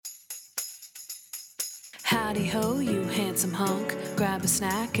Howdy-ho, you handsome hunk. Grab a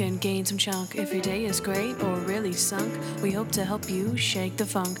snack and gain some chunk. If your day is great or really sunk, we hope to help you shake the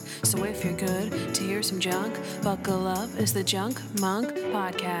funk. So if you're good to hear some junk, buckle up, it's the Junk Monk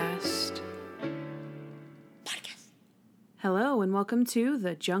Podcast. Hello and welcome to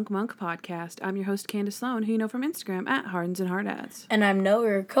the Junk Monk Podcast. I'm your host, Candace Sloan, who you know from Instagram at Hardens and Hard Ads. And I'm Noah,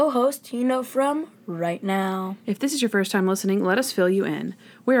 your co-host, who you know from Right Now. If this is your first time listening, let us fill you in.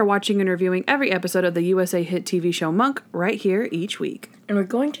 We are watching and reviewing every episode of the USA hit TV show Monk right here each week. And we're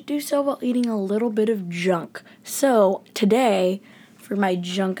going to do so while eating a little bit of junk. So today, for my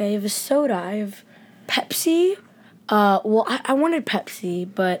junk, I have a soda. I have Pepsi. I wanted Pepsi,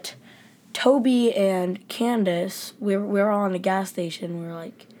 but Toby and Candace, we were all in a gas station.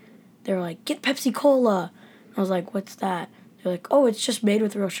 They were like, get Pepsi Cola. I was like, what's that? They're like, oh, it's just made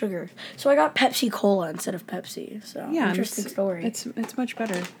with real sugar. So I got Pepsi Cola instead of Pepsi. So yeah, interesting story. It's much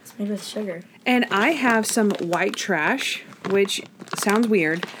better. It's made with sugar. And I have some white trash, which sounds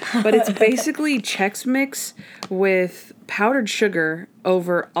weird, but it's basically Chex Mix with powdered sugar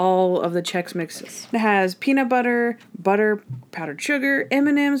over all of the Chex Mixes. It has peanut butter, powdered sugar,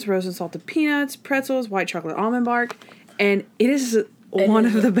 M&M's, roasted salted peanuts, pretzels, white chocolate almond bark, and it is one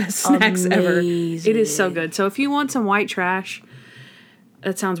of the best snacks ever. It is so good. So if you want some white trash,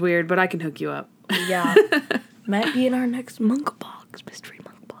 that sounds weird, but I can hook you up. Yeah. Might be in our next Monk Box, mystery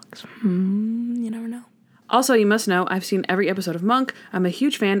Monk Box. You never know. Also, you must know, I've seen every episode of Monk. I'm a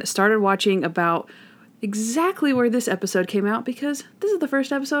huge fan. Started watching about exactly where this episode came out because this is the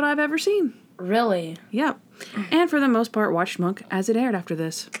first episode I've ever seen. Really? Yep. And for the most part, watched Monk as it aired after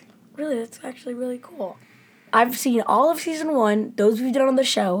this. Really? That's actually really cool. I've seen all of season 1, those we've done on the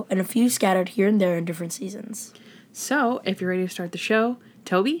show, and a few scattered here and there in different seasons. So, if you're ready to start the show,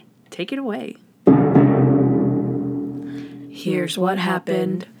 Toby, take it away. Here's what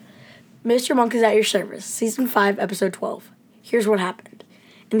happened. Mr. Monk is at your service, season 5, episode 12. Here's what happened.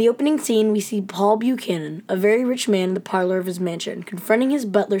 In the opening scene, we see Paul Buchanan, a very rich man in the parlor of his mansion, confronting his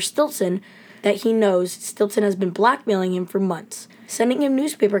butler Stilton that he knows Stilton has been blackmailing him for months, sending him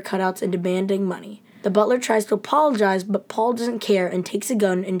newspaper cutouts and demanding money. The butler tries to apologize, but Paul doesn't care and takes a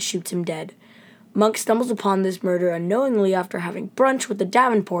gun and shoots him dead. Monk stumbles upon this murder unknowingly after having brunch with the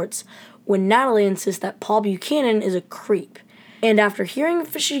Davenports when Natalie insists that Paul Buchanan is a creep. And after hearing a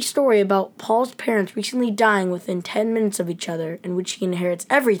fishy story about Paul's parents recently dying within 10 minutes of each other, in which he inherits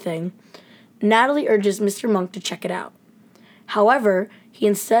everything, Natalie urges Mr. Monk to check it out. However, he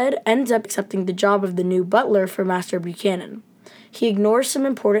instead ends up accepting the job of the new butler for Master Buchanan. He ignores some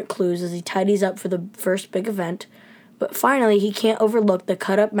important clues as he tidies up for the first big event, but finally he can't overlook the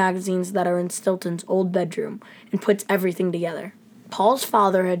cut-up magazines that are in Stilton's old bedroom and puts everything together. Paul's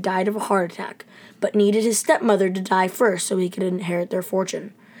father had died of a heart attack, but needed his stepmother to die first so he could inherit their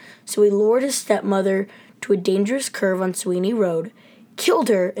fortune. So he lured his stepmother to a dangerous curve on Sweeney Road, killed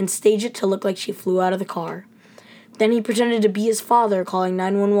her, and staged it to look like she flew out of the car. Then he pretended to be his father, calling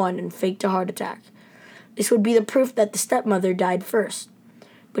 911 and faked a heart attack. This would be the proof that the stepmother died first.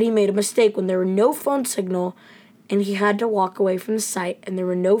 But he made a mistake when there were no phone signal and he had to walk away from the site and there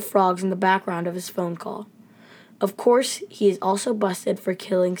were no frogs in the background of his phone call. Of course, he is also busted for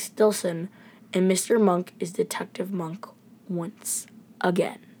killing Stilton, and Mr. Monk is Detective Monk once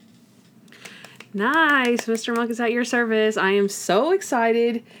again. Nice. Mr. Monk is at your service. I am so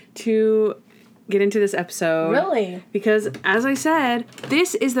excited to get into this episode. Really? Because, as I said,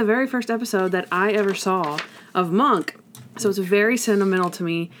 this is the very first episode that I ever saw of Monk. So it's very sentimental to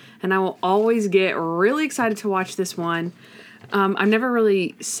me, and I will always get really excited to watch this one. I've never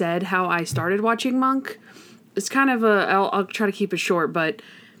really said how I started watching Monk. It's kind of I'll try to keep it short, but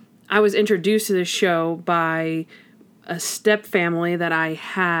I was introduced to this show by a step family that I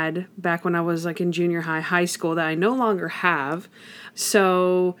had back when I was like in junior high school that I no longer have.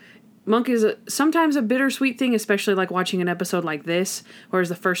 So Monk is sometimes a bittersweet thing, especially like watching an episode like this, where it's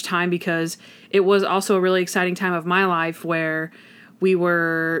the first time, because it was also a really exciting time of my life where we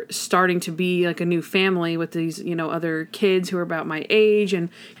were starting to be like a new family with these, other kids who were about my age,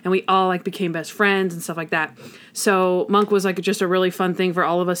 and we all like became best friends and stuff like that. So Monk was like just a really fun thing for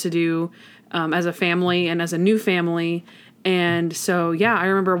all of us to do as a family and as a new family. And so, yeah, I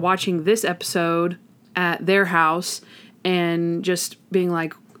remember watching this episode at their house and just being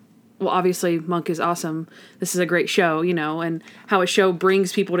like, well, obviously Monk is awesome. This is a great show, and how a show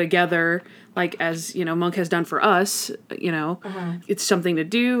brings people together, like as, Monk has done for us, It's something to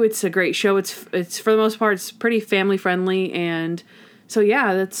do. It's a great show. It's for the most part, it's pretty family friendly. And so,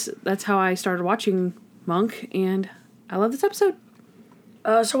 yeah, that's how I started watching Monk, and I love this episode.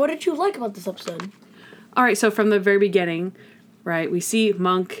 So what did you like about this episode? All right, so from the very beginning, right? We see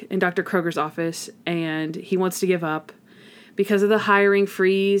Monk in Dr. Kroger's office, and he wants to give up because of the hiring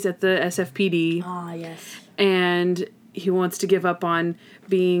freeze at the SFPD. Ah, yes. And he wants to give up on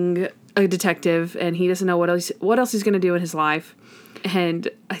being a detective, and he doesn't know what else he's going to do in his life. And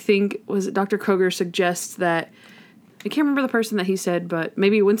I think, was it Dr. Kroger suggests that, I can't remember the person that he said, but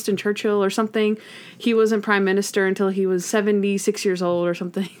maybe Winston Churchill or something. He wasn't prime minister until he was 76 years old or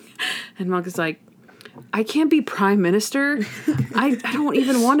something. And Monk is like, I can't be prime minister. I don't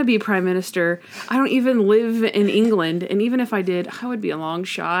even want to be prime minister. I don't even live in England. And even if I did, I would be a long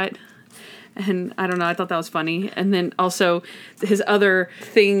shot. And I don't know, I thought that was funny. And then also his other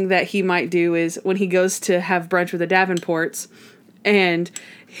thing that he might do is when he goes to have brunch with the Davenports, and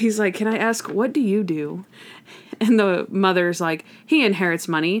he's like, can I ask, what do you do? And the mother's like, he inherits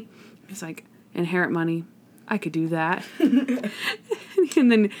money. He's like, inherit money? I could do that.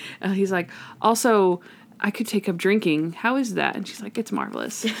 And then he's like, also, I could take up drinking. How is that? And she's like, it's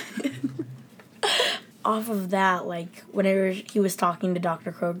marvelous. Off of that, like, whenever he was talking to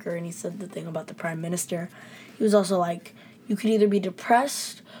Dr. Kroger and he said the thing about the prime minister, he was also like, you could either be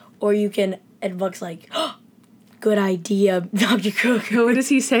depressed or you can, and Buck's like, oh, good idea, Dr. Kroger. What does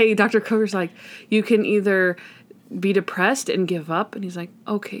he say? Dr. Kroger's like, you can either be depressed and give up. And he's like,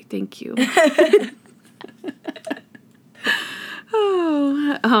 okay, thank you.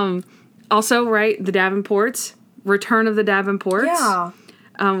 Also, right, the Davenports, Return of the Davenports. Yeah.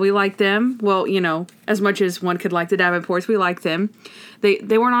 We like them. Well, you know, as much as one could like the Davenports, we like them.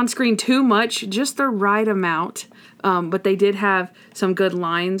 They weren't on screen too much, just the right amount. But they did have some good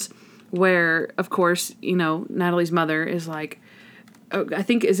lines where, of course, you know, Natalie's mother is like, oh, I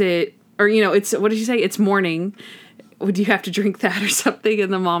think, is it, or, you know, it's, what did she say? It's morning. Would you have to drink that or something?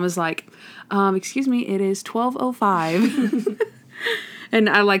 And the mom is like, excuse me, it is 12:05. And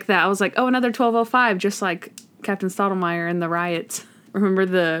I like that. I was like, oh, another 12:05, just like Captain Stottlemyre and the riots. Remember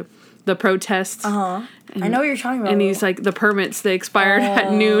the protests? Uh-huh. I know what you're talking about. And he's like, the permits, they expired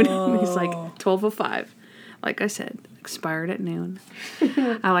at noon. And he's like, 12:05. Like I said, expired at noon.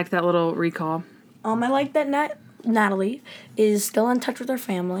 I like that little recall. I like that Natalie is still in touch with her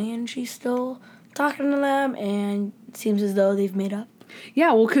family, and she's still talking to them, and it seems as though they've made up.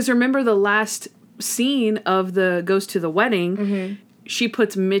 Yeah, well, because remember the last scene of the Goes to the Wedding, mm-hmm. she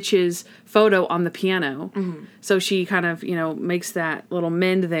puts Mitch's photo on the piano. Mm-hmm. So she kind of, you know, makes that little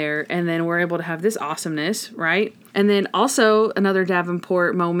mend there, and then we're able to have this awesomeness, right? And then also another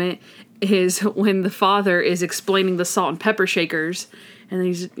Davenport moment is when the father is explaining the salt and pepper shakers, and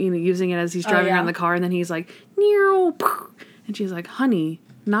he's, you know, using it as he's driving around the car, and then he's like, Near, and she's like, honey,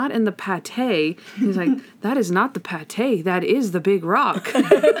 not in the pate. He's like, that is not the pate, that is the big rock.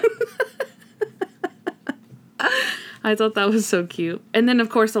 I thought that was so cute. And then, of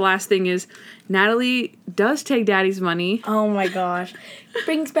course, the last thing is Natalie does take Daddy's money. Oh, my gosh.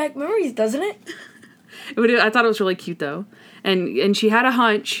 Brings back memories, doesn't it? I thought it was really cute, though. And she had a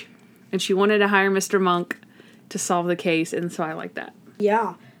hunch, and she wanted to hire Mr. Monk to solve the case, and so I like that.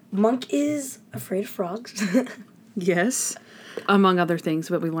 Yeah. Monk is afraid of frogs. Yes. Among other things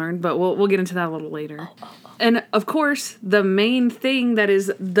that we learned, but we'll get into that a little later. And, of course, the main thing that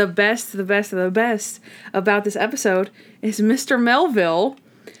is the best about this episode is Mr. Melville.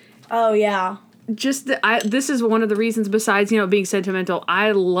 Oh, yeah. This is one of the reasons, besides, you know, being sentimental,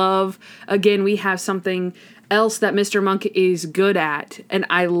 I love, again, we have something else that Mr. Monk is good at, and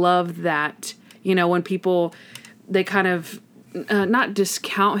I love that, you know, when people, they kind of, not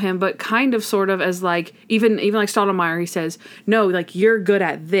discount him, but kind of sort of as like, even like Stottlemyre, he says, no, like, you're good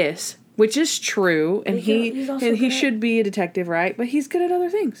at this, which is true, and he should be a detective, right? But he's good at other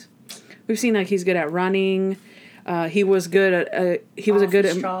things. We've seen, like, he's good at running. He was good at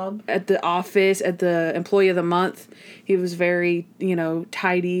job at the office, at the employee of the month. He was very, you know,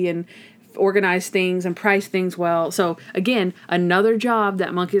 tidy and organized things and priced things well. So again, another job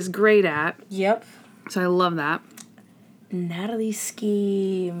that Monk is great at. Yep. So I love that. Natalie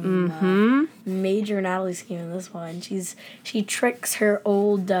scheme. Mm-hmm. Major Natalie scheme in this one. She tricks her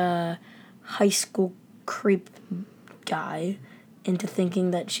old high school creep guy into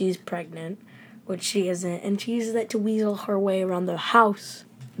thinking that she's pregnant, which she isn't, and she uses that to weasel her way around the house.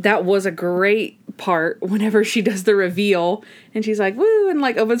 That was a great part whenever she does the reveal, and she's like, woo, and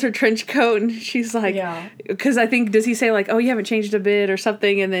like opens her trench coat, and she's like, yeah. Because I think, does he say like, oh, you haven't changed a bit or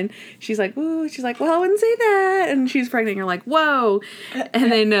something, and then she's like, woo, she's like, well, I wouldn't say that, and she's pregnant, and you're like, whoa,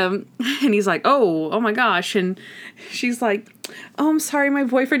 and then, and he's like, oh my gosh, and she's like, oh, I'm sorry, my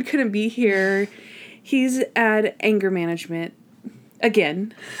boyfriend couldn't be here, he's at anger management,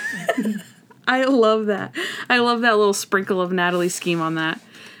 again. I love that. I love that little sprinkle of Natalie's scheme on that.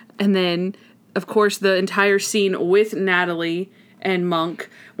 And then, of course, the entire scene with Natalie and Monk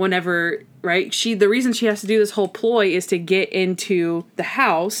whenever, right? The reason she has to do this whole ploy is to get into the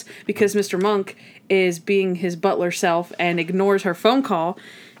house because Mr. Monk is being his butler self and ignores her phone call.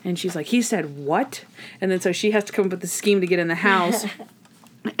 And she's like, he said what? And then so she has to come up with the scheme to get in the house.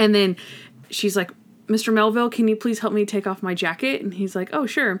 And then she's like, Mr. Melville, can you please help me take off my jacket? And he's like, oh,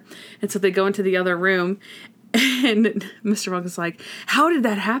 sure. And so they go into the other room. And Mr. Monk is like, how did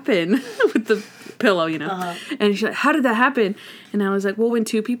that happen? With the pillow, you know. Uh-huh. And she's like, how did that happen? And I was like, well, when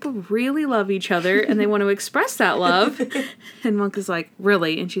two people really love each other and they want to express that love. And Monk is like,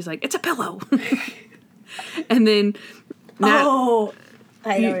 really? And she's like, it's a pillow. And then I know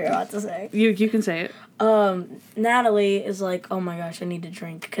what you're about to say. You can say it. Natalie is like, oh my gosh, I need to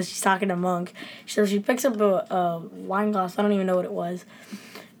drink, because she's talking to Monk. So she picks up a wine glass. I don't even know what it was.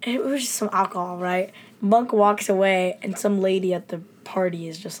 It was just some alcohol, right? Monk walks away, and some lady at the party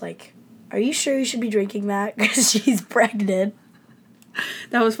is just like, are you sure you should be drinking that? Because she's pregnant.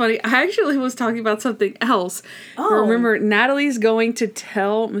 That was funny. I actually was talking about something else. Oh. Remember, Natalie's going to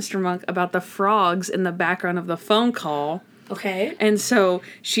tell Mr. Monk about the frogs in the background of the phone call. Okay. And so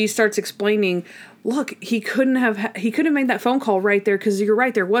she starts explaining, look, he couldn't have made that phone call right there because you're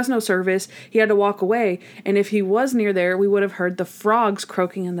right, there was no service. He had to walk away. And if he was near there, we would have heard the frogs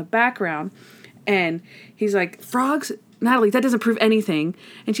croaking in the background. And he's like, frogs? Natalie, that doesn't prove anything.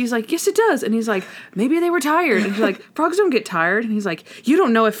 And she's like, yes, it does. And he's like, maybe they were tired. And she's like, frogs don't get tired. And he's like, you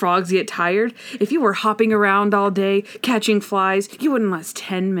don't know if frogs get tired. If you were hopping around all day, catching flies, you wouldn't last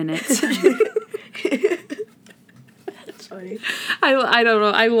 10 minutes. That's funny. I don't know.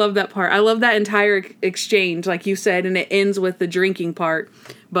 I love that part. I love that entire exchange, like you said, and it ends with the drinking part.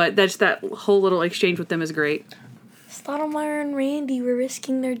 But that whole little exchange with them is great. Stottlemyre and Randy were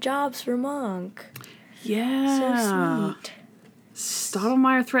risking their jobs for Monk. Yeah. So sweet.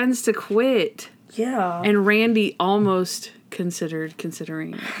 Stottlemyre threatens to quit. Yeah. And Randy almost considering.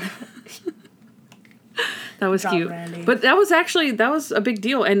 That was cute. Randy. But that was a big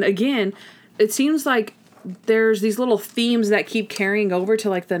deal. And again, it seems like there's these little themes that keep carrying over to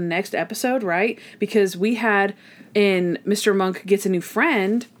like the next episode, right? Because we had in Mr. Monk Gets a New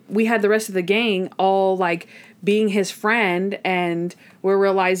Friend, we had the rest of the gang all like being his friend, and we're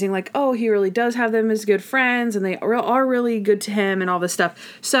realizing like, oh, he really does have them as good friends and they are really good to him and all this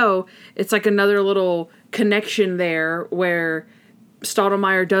stuff. So it's like another little connection there where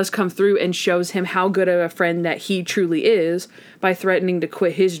Stottlemyre does come through and shows him how good of a friend that he truly is by threatening to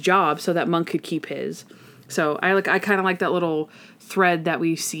quit his job so that Monk could keep his. So I kind of like that little thread that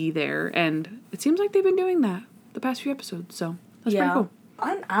we see there, and it seems like they've been doing that the past few episodes. So that's pretty cool.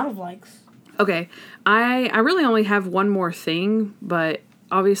 I'm out of likes. Okay, I really only have one more thing, but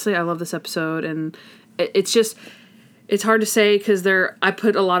obviously I love this episode, and it's hard to say because I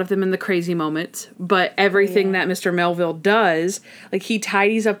put a lot of them in the crazy moments, but everything that Mr. Melville does, like he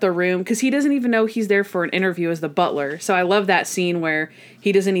tidies up the room because he doesn't even know he's there for an interview as the butler. So I love that scene where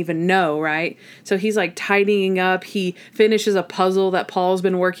he doesn't even know, right? So he's like tidying up. He finishes a puzzle that Paul's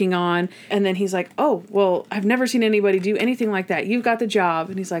been working on. And then he's like, oh, well, I've never seen anybody do anything like that. You've got the job.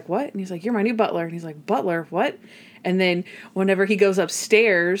 And he's like, what? And he's like, you're my new butler. And he's like, butler, what? And then whenever he goes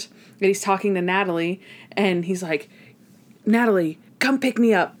upstairs and he's talking to Natalie and he's like, Natalie, come pick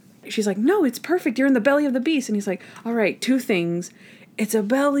me up. She's like, no, it's perfect. You're in the belly of the beast. And he's like, all right, two things. It's a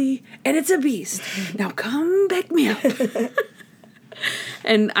belly and it's a beast. Now come pick me up.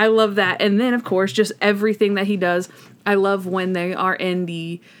 And I love that. And then, of course, just everything that he does. I love when they're in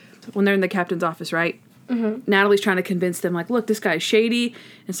the captain's office, right? Mm-hmm. Natalie's trying to convince them, like, look, this guy's shady.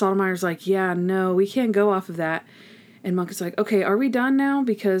 And Stottlemyre's like, yeah, no, we can't go off of that. And Monk is like, okay, are we done now?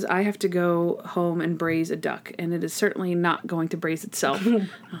 Because I have to go home and braise a duck. And it is certainly not going to braise itself. I'm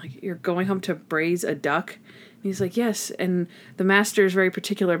like, you're going home to braise a duck? And he's like, yes. And the master is very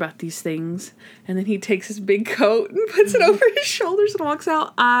particular about these things. And then he takes his big coat and puts it over his shoulders and walks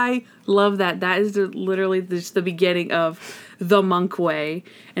out. I love that. That is literally just the beginning of the Monk way.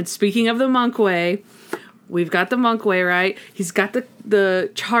 And speaking of the Monk way, we've got the Monk way, right? He's got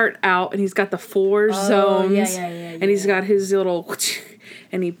the chart out, and he's got the 4 zones. And he's got his little...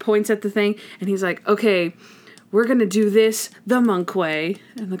 And he points at the thing, and he's like, okay, we're going to do this the Monk way.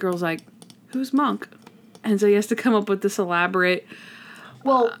 And the girl's like, who's Monk? And so he has to come up with this elaborate...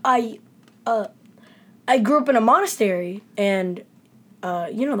 Well, I grew up in a monastery, and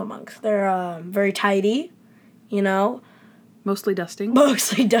you know the monks. They're very tidy, you know. Mostly dusting.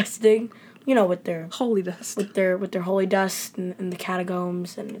 You know, with their holy dust, with their holy dust and the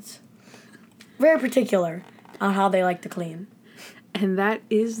catacombs, and it's very particular on how they like to clean. And that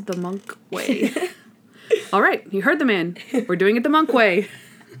is the Monk way. All right, you heard the man. We're doing it the Monk way.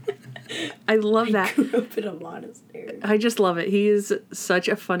 I love that. Grew up in a monastery. I just love it. He is such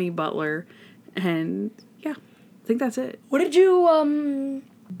a funny butler. And yeah, I think that's it. What did you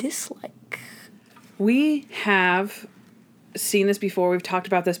dislike? We have seen this before. We've talked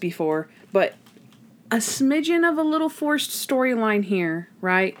about this before. But a smidgen of a little forced storyline here,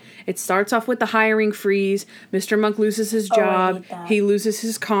 right? It starts off with the hiring freeze. Mr. Monk loses his job. I hate that. He loses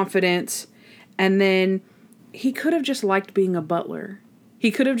his confidence. And then he could have just liked being a butler. He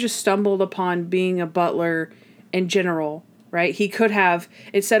could have just stumbled upon being a butler in general, right? He could have,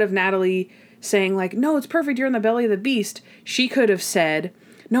 instead of Natalie saying like, no, it's perfect, you're in the belly of the beast, she could have said,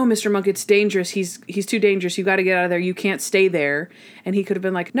 no, Mr. Monk, it's dangerous. He's too dangerous. You got to get out of there. You can't stay there. And he could have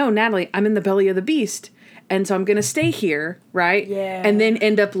been like, no, Natalie, I'm in the belly of the beast. And so I'm going to stay here, right? Yeah. And then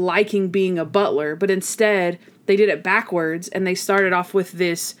end up liking being a butler. But instead, they did it backwards. And they started off with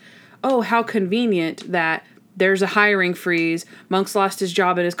this, oh, how convenient that there's a hiring freeze. Monk's lost his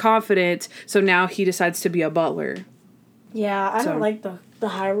job and his confidence. So now he decides to be a butler. Yeah, I don't like the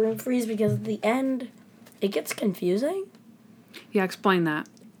hiring freeze because at the end, it gets confusing. Yeah, explain that.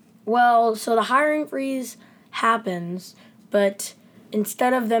 Well, so the hiring freeze happens, but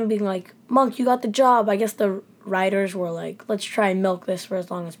instead of them being like, Monk, you got the job, I guess the writers were like, let's try and milk this for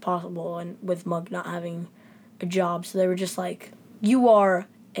as long as possible, and with Monk not having a job. So they were just like, you are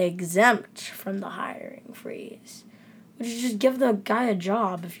exempt from the hiring freeze. Which is just give the guy a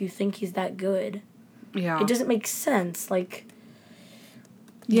job if you think he's that good. Yeah. It doesn't make sense. Like,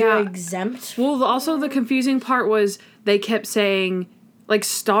 Yeah. you're exempt. Well, also the confusing part was they kept saying, like,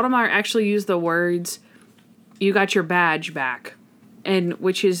 Stottlemyre actually used the words, you got your badge back. And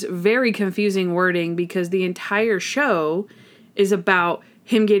which is very confusing wording because the entire show is about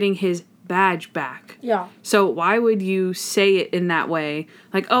him getting his badge back. Yeah. So why would you say it in that way?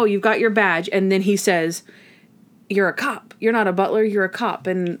 Like, oh, you've got your badge. And then he says, you're a cop. You're not a butler. You're a cop.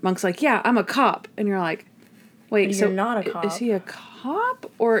 And Monk's like, yeah, I'm a cop. And you're like, wait, But so you're not a cop. Is he a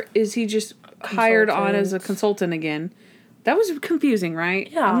cop or is he just hired on as a consultant again? That was confusing, right?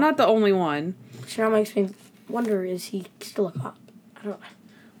 Yeah. I'm not the only one. Which now makes me wonder, is he still a cop?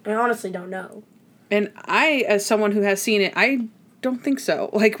 I honestly don't know. And I, as someone who has seen it, I don't think so.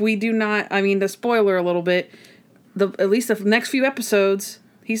 Like, we do not, I mean, the spoiler a little bit, at least the next few episodes,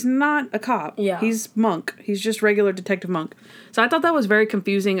 he's not a cop. Yeah. He's Monk. He's just regular Detective Monk. So I thought that was very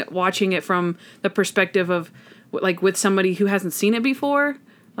confusing watching it from the perspective of, like, with somebody who hasn't seen it before.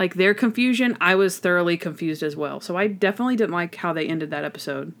 Like, their confusion, I was thoroughly confused as well. So I definitely didn't like how they ended that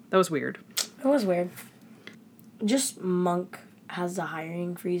episode. That was weird. It was weird. Just Monk has the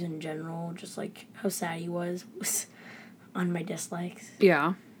hiring freeze in general, just like how sad he was on my dislikes. Yeah.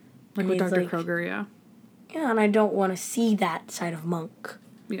 Like And with he's Dr. like- Kroger, yeah. Yeah, and I don't want to see that side of Monk.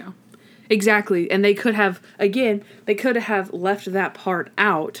 Yeah. Exactly. And they could have, again, left that part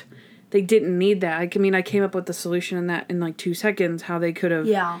out. They didn't need that. I mean, I came up with the solution in that in like 2 seconds, how they could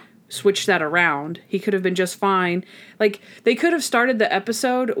have switched that around. He could have been just fine. Like, they could have started the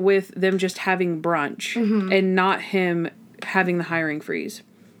episode with them just having brunch and not him having the hiring freeze.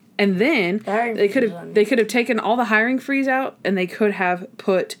 And then they could have taken all the hiring freeze out and they could have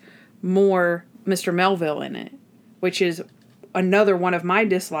put more Mr. Melville in it, which is another one of my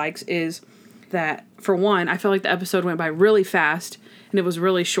dislikes is that, for one, I felt like the episode went by really fast and it was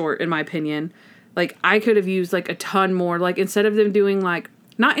really short in my opinion. Like, I could have used like a ton more, like instead of them doing the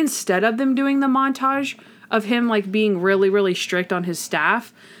montage of him like being really, really strict on his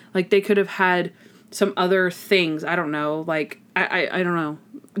staff, like they could have had some other things. I don't know. Like, I don't know.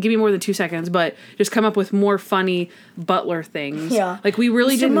 Give me more than 2 seconds, but just come up with more funny butler things. Yeah. Like, we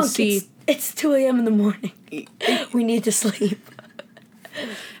really didn't Monk, see. It's 2 a.m. in the morning. We need to sleep.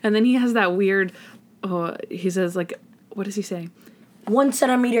 And then he has that weird, he says, like, what does he say? 1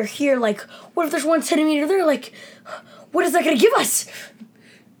 centimeter here, like, what if there's 1 centimeter there? Like, what is that going to give us?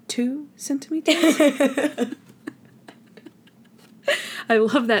 2 centimeters? I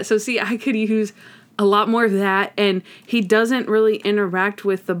love that. So, see, I could use a lot more of that. And he doesn't really interact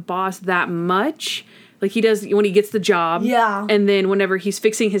with the boss that much. Like, he does when he gets the job. Yeah. And then whenever he's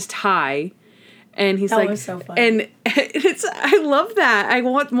fixing his tie. And he's That was so funny. And I love that. I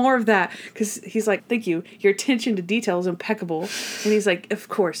want more of that. Because he's like, thank you. Your attention to detail is impeccable. And he's like, of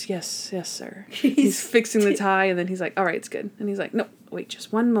course, yes, sir. He's fixing the tie. And then he's like, all right, it's good. And he's like, no, wait,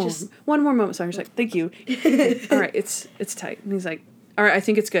 just one moment. One more moment. So I'm just like, thank you. All right, it's tight. And he's like, all right, I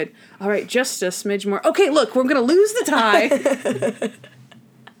think it's good. All right, just a smidge more. Okay, look, we're going to lose the tie.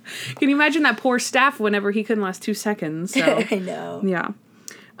 Can you imagine that poor staff whenever he couldn't last 2 seconds? So, I know. yeah.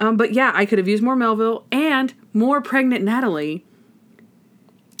 But yeah, I could have used more Melville and more pregnant Natalie.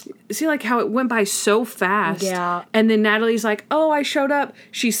 see like how it went by so fast. Yeah. And then Natalie's like, oh, I showed up.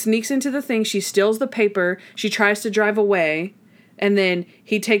 She sneaks into the thing. She steals the paper. She tries to drive away. And then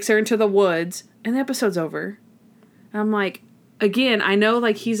he takes her into the woods. And the episode's over. And I'm like, again, I know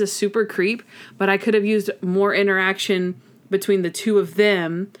like he's a super creep, but I could have used more interaction between the two of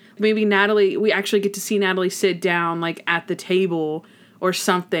them. Maybe Natalie, we actually get to see Natalie sit down like at the table or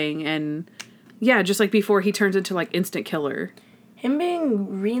something. And yeah, just like before he turns into like instant killer. Him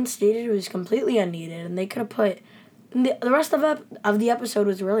being reinstated was completely unneeded, and they could have put... The rest of the episode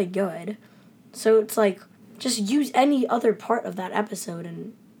was really good. So it's like, just use any other part of that episode,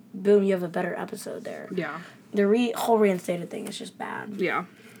 and boom, you have a better episode there. Yeah. The whole reinstated thing is just bad. Yeah.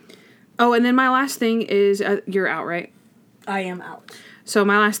 Oh, and then my last thing is, you're out, right? I am out. So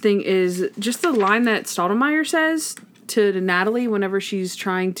my last thing is just the line that Stottlemyre says to Natalie whenever she's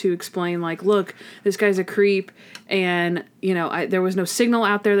trying to explain, like, look, this guy's a creep, and, you know, there was no signal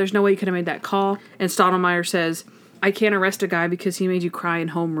out there. There's no way you could have made that call. And Stottlemyre says, I can't arrest a guy because he made you cry in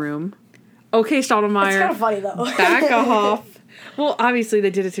homeroom. Okay, Stottlemyre. It's kind of funny, though. Back off. Well, obviously they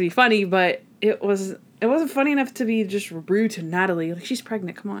did it to be funny, but it wasn't funny enough to be just rude to Natalie. Like, she's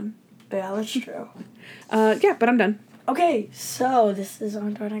pregnant. Come on. Yeah, that's true. Yeah, but I'm done. Okay, so this is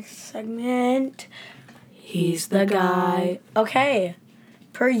on to our next segment. He's the guy. Okay,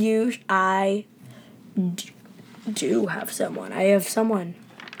 per usual, I do have someone. I have someone.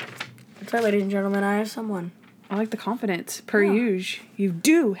 That's right, ladies and gentlemen, I have someone. I like the confidence. Per usual, you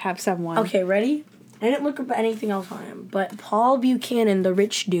do have someone. Okay, ready? I didn't look up anything else on him, but Paul Buchanan, the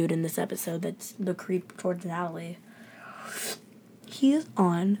rich dude in this episode that's the creep towards Natalie, he is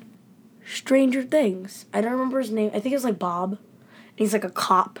on Stranger Things. I don't remember his name. I think it's like Bob. And he's like a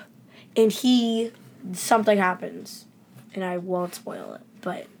cop. And something happens. And I won't spoil it.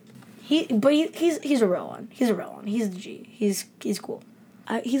 But he's a real one. He's a real one. He's the G. He's cool.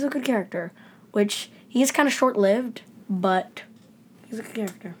 He's a good character. Which, he's kind of short-lived, but he's a good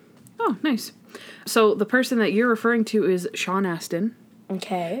character. Oh, nice. So the person that you're referring to is Sean Astin.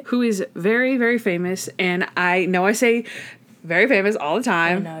 Okay. Who is very, very famous. And I know I say very famous all the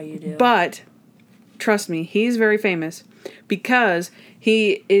time. I know you do. But trust me, he's very famous because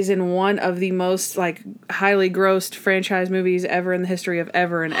he is in one of the most like highly grossed franchise movies ever in the history of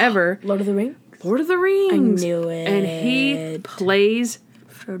ever and ever. Lord of the Rings? Lord of the Rings. I knew it. And he plays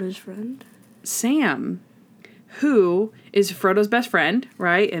Frodo's friend? Sam, who is Frodo's best friend,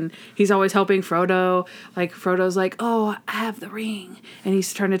 right? And he's always helping Frodo. Like, Frodo's like, oh, I have the ring. And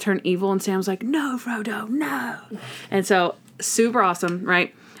he's trying to turn evil, and Sam's like, no, Frodo, no. And so, super awesome,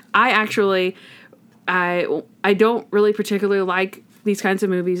 right? I don't really particularly like these kinds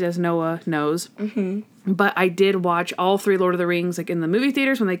of movies, as Noah knows. Mm-hmm. But I did watch all 3 Lord of the Rings, like, in the movie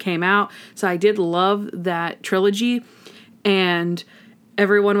theaters when they came out. So I did love that trilogy. And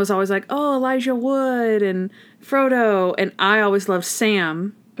everyone was always like, oh, Elijah Wood and Frodo. And I always loved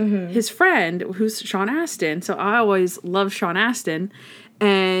Sam, his friend, who's Sean Astin. So I always loved Sean Astin.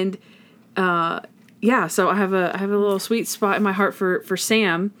 And, yeah, so I have a little sweet spot in my heart for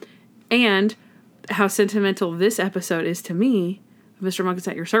Sam. And how sentimental this episode is to me, Mr. Monk is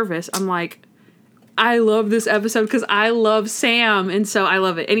at your service. I'm like, I love this episode because I love Sam. And so I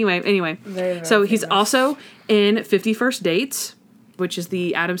love it. Anyway. Very, very so he's famous. also in 50 First Dates, which is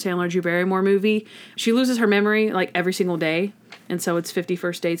the Adam Sandler, Drew Barrymore movie. She loses her memory like every single day. And so it's 50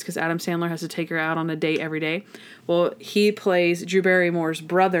 First Dates because Adam Sandler has to take her out on a date every day. Well, he plays Drew Barrymore's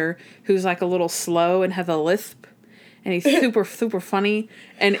brother, who's like a little slow and has a lisp. And he's super, super funny.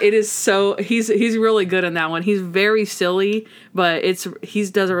 And it is so... He's really good in that one. He's very silly, but he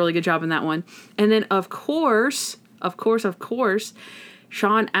does a really good job in that one. And then, of course,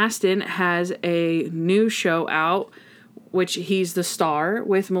 Sean Astin has a new show out, which he's the star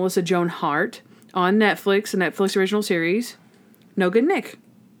with Melissa Joan Hart on Netflix, a Netflix original series, No Good Nick.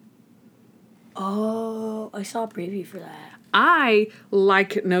 Oh, I saw a preview for that. I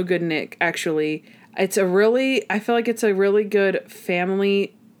like No Good Nick, actually. I feel like it's a really good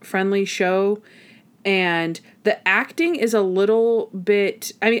family-friendly show, and the acting is a little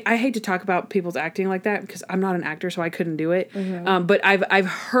bit... I mean, I hate to talk about people's acting like that, because I'm not an actor, so I couldn't do it. Mm-hmm. But I've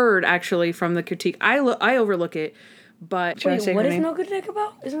heard, actually, from the critique... I overlook it, but... Should I say what her is name? No Good Nick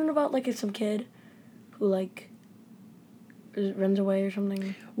about? Isn't it about, like, some kid who, like, runs away or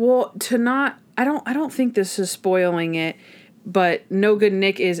something? Well, I don't think this is spoiling it, but No Good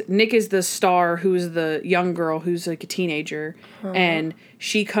Nick is the star, who's the young girl who's like a teenager, and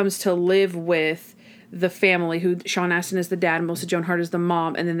she comes to live with the family, who Sean Astin is the dad, Melissa Joan Hart is the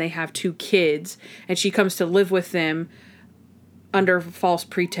mom, and then they have 2 kids, and she comes to live with them under false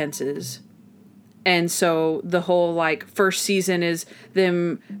pretenses. And so the whole, like, first season is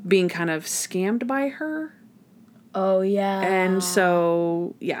them being kind of scammed by her. Oh, yeah. And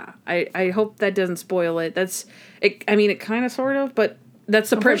so, yeah, I hope that doesn't spoil it. That's, it. I mean, it kind of, sort of, but that's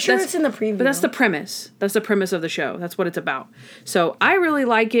the premise. Sure it's in the preview. But that's the premise. That's the premise of the show. That's what it's about. So I really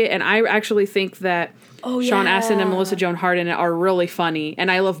like it, and I actually think that Sean Astin and Melissa Joan Hart in it are really funny, and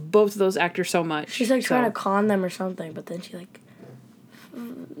I love both of those actors so much. She's, like, trying to con them or something, but then she, like,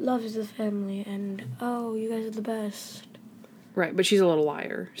 loves the family, and, oh, you guys are the best. Right, but she's a little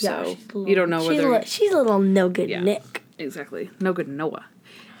liar, so little, you don't know whether... She's a little no-good Nick. Exactly. No good Noah.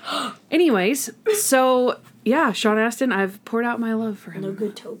 Anyways, so, yeah, Sean Astin, I've poured out my love for him. No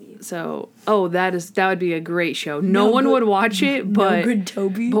good Toby. So, that would be a great show. No one would watch it, but... No good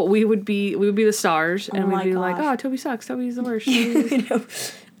Toby. But we would be the stars, and we'd be like, oh, Toby sucks. Toby's the worst.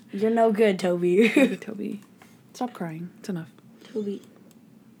 You're no good, Toby. Toby. Stop crying. It's enough. Toby.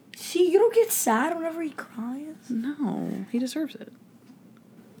 See, you don't get sad whenever he cries. No, he deserves it.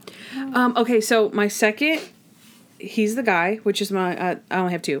 Okay, so my second, he's the guy, which is my, I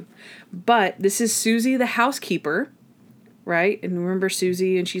only have two. But this is Susie the housekeeper, right? And remember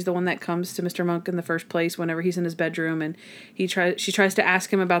Susie, and she's the one that comes to Mr. Monk in the first place whenever he's in his bedroom, and she tries to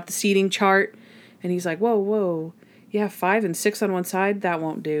ask him about the seating chart, and he's like, whoa. Yeah, 5 and 6 on one side, that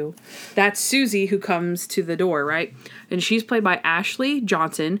won't do. That's Susie who comes to the door, right? And she's played by Ashley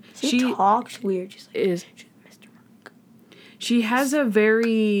Johnson. She talks weird. She's like, is Mr. Monk. She has a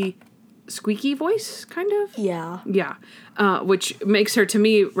very squeaky voice, kind of. Yeah. Yeah, which makes her, to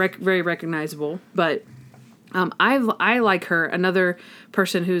me, very recognizable. But I like her. Another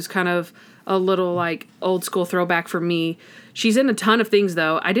person who's kind of a little, like, old school throwback for me. She's in a ton of things,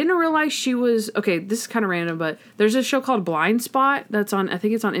 though. I didn't realize she was... Okay, this is kind of random, but there's a show called Blind Spot that's on... I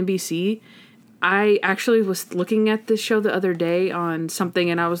think it's on NBC. I actually was looking at this show the other day on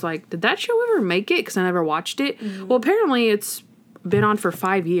something, and I was like, did that show ever make it? Because I never watched it. Mm-hmm. Well, apparently it's been on for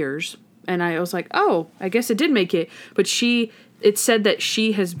 5 years, and I was like, oh, I guess it did make it. But it said that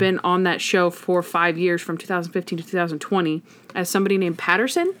she has been on that show for 5 years, from 2015 to 2020, as somebody named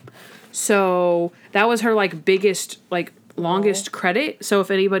Patterson. So that was her, like, biggest, like, longest credit. So if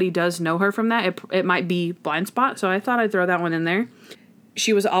anybody does know her from that, it might be Blind Spot. So I thought I'd throw that one in there.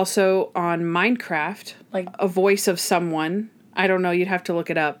 She was also on Minecraft, like a voice of someone. I don't know. You'd have to look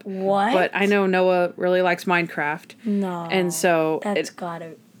it up. What? But I know Noah really likes Minecraft. No. And so... That's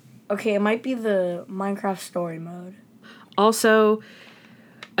gotta... Okay, it might be the Minecraft story mode. Also,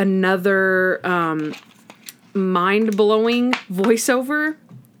 another mind-blowing voiceover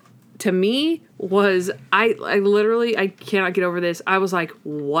to me was... I literally... I cannot get over this. I was like,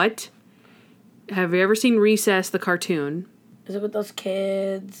 what? Have you ever seen Recess, the cartoon? Is it with those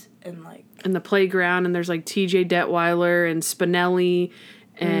kids and, like... In the playground, and there's, like, T.J. Detweiler and Spinelli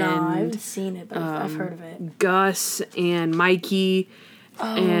and... No, I haven't seen it, but I've heard of it. Gus and Mikey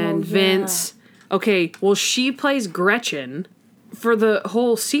and Vince. Okay, well, she plays Gretchen for the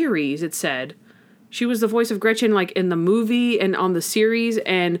whole series, it said. She was the voice of Gretchen, like, in the movie and on the series,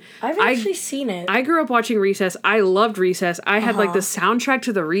 and... I've actually seen it. I grew up watching Recess. I loved Recess. I had, like, the soundtrack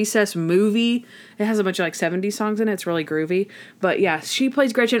to the Recess movie. It has a bunch of, like, 70s songs in it. It's really groovy. But, yeah, she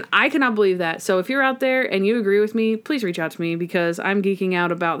plays Gretchen. I cannot believe that. So if you're out there and you agree with me, please reach out to me, because I'm geeking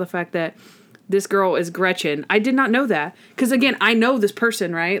out about the fact that this girl is Gretchen. I did not know that. Because, again, I know this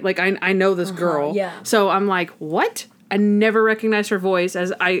person, right? Like, I know this girl. Yeah. So I'm like, what? I never recognized her voice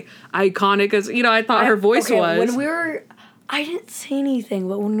as iconic as, you know, I thought her voice was. When I didn't say anything,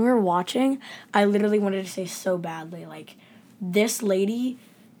 but when we were watching, I literally wanted to say so badly, like, this lady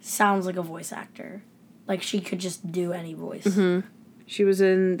sounds like a voice actor. Like, she could just do any voice. Mm-hmm. She was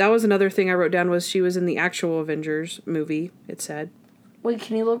in, that was another thing I wrote down, was she was in the actual Avengers movie, it said. Wait,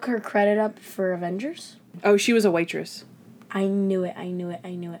 can you look her credit up for Avengers? Oh, she was a waitress. I knew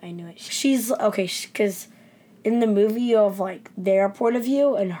it. She's, okay, because... in the movie, you have, like, their point of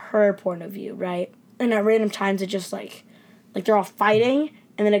view and her point of view, right? And at random times, it just, like they're all fighting,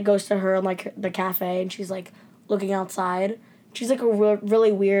 and then it goes to her in, like, the cafe, and she's, like, looking outside. She's, like, a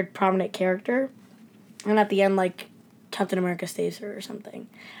really weird, prominent character. And at the end, like, Captain America saves her or something.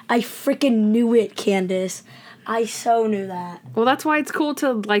 I freaking knew it, Candace. I so knew that. Well, that's why it's cool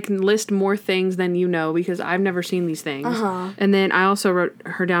to, like, list more things than you know, because I've never seen these things. And then I also wrote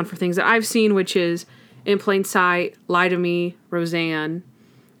her down for things that I've seen, which is... In Plain Sight, Lie to Me, Roseanne,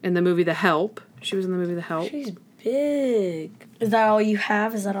 in the movie The Help. She was in the movie The Help. She's big. Is that all you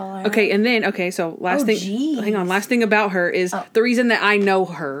have? Is that all I have? Okay, and then, so last thing. Geez. Hang on, last thing about her is the reason that I know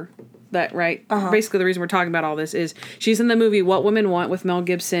her. That, right? Basically, the reason we're talking about all this is she's in the movie What Women Want with Mel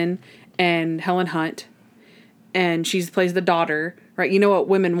Gibson and Helen Hunt. And she plays the daughter, right? You know what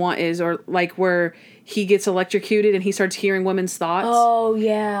Women Want is, or like where he gets electrocuted and he starts hearing women's thoughts. Oh,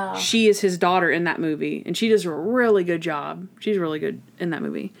 yeah. She is his daughter in that movie, and she does a really good job. She's really good in that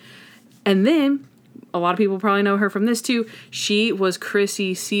movie. And then, a lot of people probably know her from this too. She was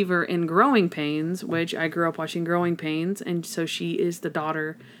Chrissy Seaver in Growing Pains, which I grew up watching Growing Pains, and so she is the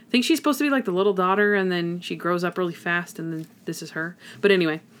daughter. I think she's supposed to be like the little daughter, and then she grows up really fast, and then this is her. But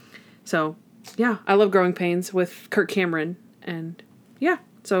anyway, so yeah, I love Growing Pains with Kirk Cameron, and yeah,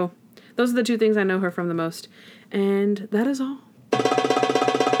 so those are the two things I know her from the most, and that is all.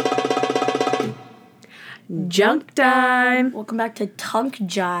 Junk time! Welcome back to Tunk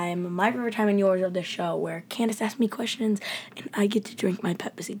Jime, my favorite time and yours of the show, where Candace asks me questions and I get to drink my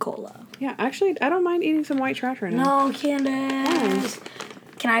Pepsi Cola. Yeah, actually, I don't mind eating some white trash right now. No, Candace.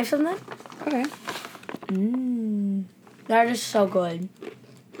 Can I have something? Okay. That is so good.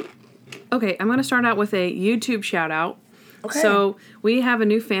 Okay, I'm going to start out with a YouTube shout out. Okay. So, we have a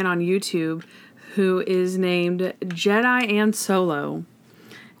new fan on YouTube who is named Jedi and Solo.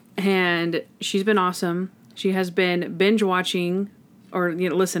 And she's been awesome. She has been binge watching or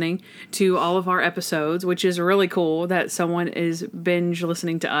listening to all of our episodes, which is really cool that someone is binge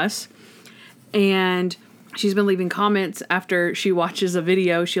listening to us. And she's been leaving comments after she watches a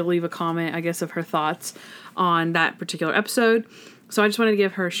video. She'll leave a comment, I guess, of her thoughts on that particular episode. So I just wanted to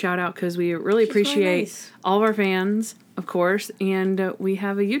give her a shout out because we really appreciate all of our fans, of course. And we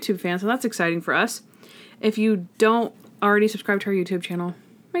have a YouTube fan, so that's exciting for us. If you don't already subscribe to our YouTube channel,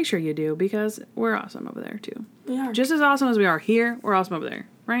 make sure you do, because we're awesome over there, too. We are. Just as awesome as we are here, we're awesome over there.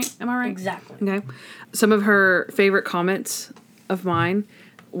 Right? Am I right? Exactly. Okay. Some of her favorite comments of mine,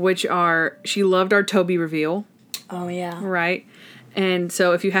 which are, she loved our Toby reveal. Oh, yeah. Right? And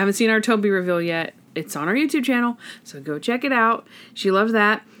so if you haven't seen our Toby reveal yet, it's on our YouTube channel, so go check it out. She loves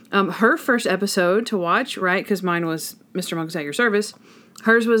that. Her first episode to watch, right, because mine was Mr. Monk is at your service.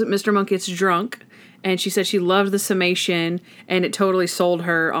 Hers was Mr. Monk Gets Drunk. And she said she loved the summation, and it totally sold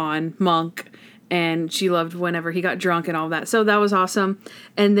her on Monk. And she loved whenever he got drunk and all that. So that was awesome.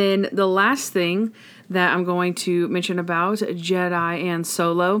 And then the last thing that I'm going to mention about Jedi and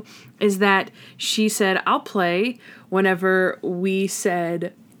Solo is that she said, I'll play whenever we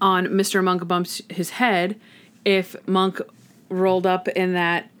said on Mr. Monk Bumps His Head, if Monk rolled up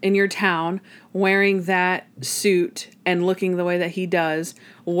in your town wearing that suit and looking the way that he does,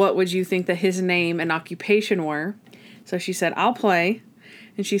 what would you think that his name and occupation were? So she said, I'll play.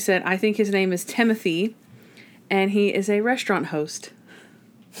 And she said, I think his name is Timothy, and he is a restaurant host.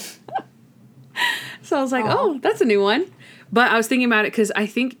 So I was like, oh, that's a new one. But I was thinking about it because I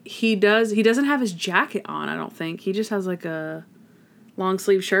think he doesn't have his jacket on, I don't think. He just has like a long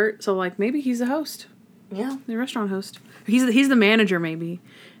sleeve shirt. So like maybe he's the host. Yeah. The restaurant host. He's the manager maybe.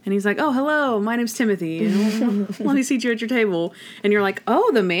 And he's like, oh, hello, my name's Timothy. And let me seat you at your table. And you're like,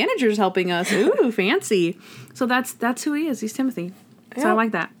 oh, the manager's helping us. Ooh, fancy. So that's who he is. He's Timothy. So I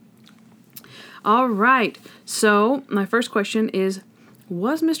like that. All right. So my first question is,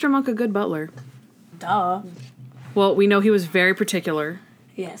 was Mr. Monk a good butler? Duh. Well, we know he was very particular.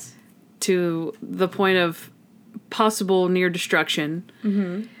 Yes. To the point of possible near destruction.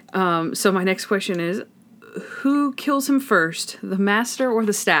 Mm-hmm. So my next question is, who kills him first, the master or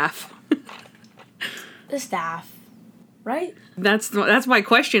the staff? The staff, right? That's my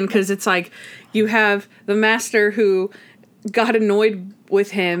question, because it's like you have the master who got annoyed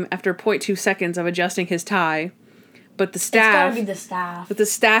with him after 0.2 seconds of adjusting his tie, but the staff... It's gotta be the staff. But the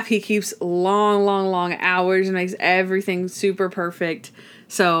staff, he keeps long hours and makes everything super perfect.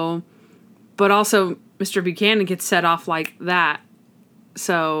 So, but also Mr. Buchanan gets set off like that.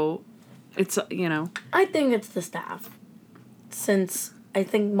 So... It's, I think it's the staff. Since I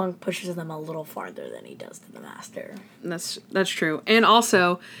think Monk pushes them a little farther than he does to the master. That's true. And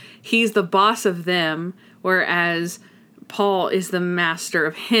also, he's the boss of them, whereas Paul is the master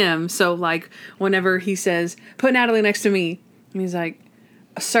of him. So, like, whenever he says, put Natalie next to me, and he's like,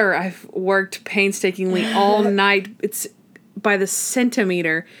 sir, I've worked painstakingly all night. It's by the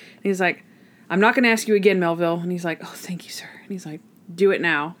centimeter. And he's like, I'm not going to ask you again, Melville. And he's like, oh, thank you, sir. And he's like, do it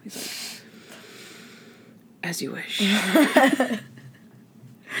now. He's like, as you wish.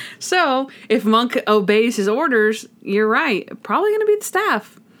 So, if Monk obeys his orders, you're right. Probably going to be the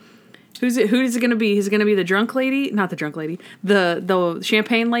staff. Who is it going to be? Is it going to be the drunk lady? Not the drunk lady. The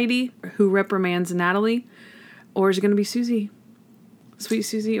champagne lady who reprimands Natalie? Or is it going to be Susie? Sweet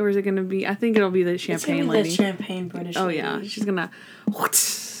Susie? Or is it going to be... I think it'll be the champagne lady. The champagne British lady. Yeah. She's going to...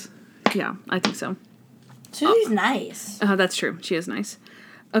 Yeah, I think so. Susie's nice. That's true. She is nice.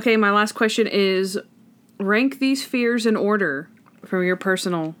 Okay, my last question is... Rank these fears in order from your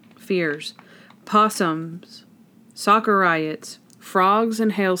personal fears. Possums, soccer riots, Frogs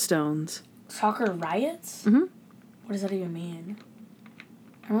and hailstones. Soccer riots? Mhm. What does that even mean?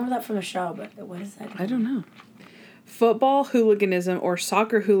 I remember that from the show, but what is that mean? I don't know. Football hooliganism or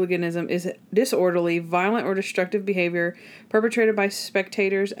soccer hooliganism is disorderly, violent, or destructive behavior perpetrated by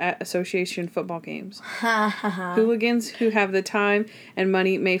spectators at association football games. Hooligans who have the time and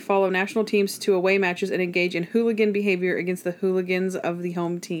money may follow national teams to away matches and engage in hooligan behavior against the hooligans of the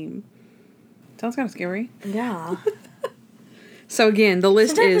home team. Sounds kind of scary. Yeah. So again, the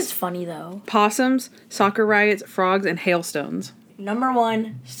list Sometimes is it's funny, though. possums, soccer riots, frogs, and hailstones. Number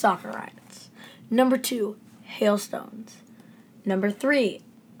 1, soccer riots. Number 2, hailstones. Number 3,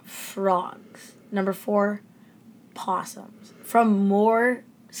 frogs. Number 4, possums. From more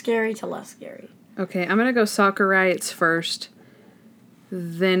scary to less scary. Okay, I'm going to go soccer riots first,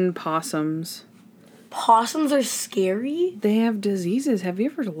 then possums. Possums are scary? They have diseases. Have you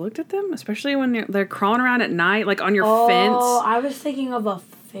ever looked at them? Especially when they're crawling around at night, like on your fence. Oh, I was thinking of a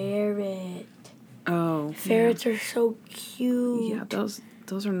ferret. Oh. Ferrets are so cute. Yeah,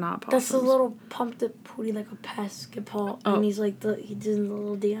 those are not possums. That's the little pumped up pooty like a basketball. Oh. And he's like, he does the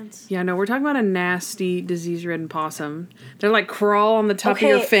little dance. Yeah, no, we're talking about a nasty, disease-ridden possum. They're like crawl on the top of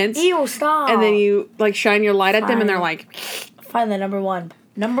your fence. Ew, stop. And then you like shine your light at them and they're like... Fine, then number 1.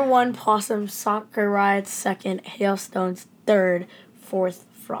 Number 1, possum, soccer riots. 2nd, hailstones. 3rd, 4th,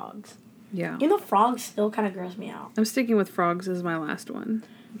 frogs. Yeah. You know, frogs still kind of gross me out. I'm sticking with frogs as my last one.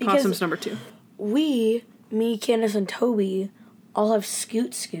 Because Possum's number 2. Me, Candace, and Toby all have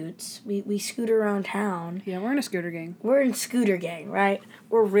scoots. We scoot around town. Yeah, we're in a scooter gang. We're in scooter gang, right?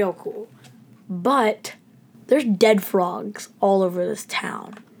 We're real cool. But there's dead frogs all over this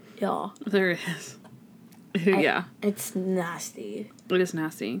town, y'all. There is. Yeah. It's nasty. It is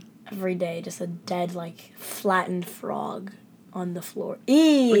nasty. Every day, just a dead, like, flattened frog on the floor.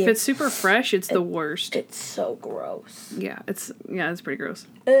 Eee! If it's super fresh, it's the worst. It's so gross. Yeah, it's pretty gross.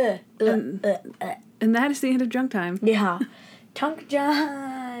 And that is the end of junk time. yeah. Tunk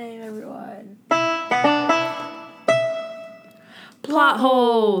time, everyone. Plot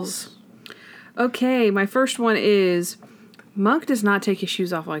holes. Okay, my first one is Monk does not take his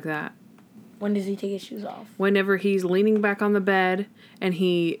shoes off like that. When does he take his shoes off? Whenever he's leaning back on the bed and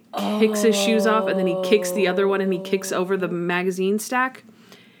he kicks his shoes off and then he kicks the other one and he kicks over the magazine stack,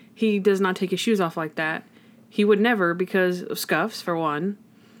 he does not take his shoes off like that. He would never because of scuffs, for one.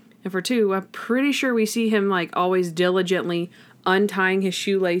 And for two, I'm pretty sure we see him like always diligently untying his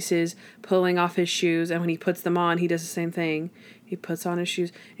shoelaces, pulling off his shoes, and when he puts them on, he does the same thing. He puts on his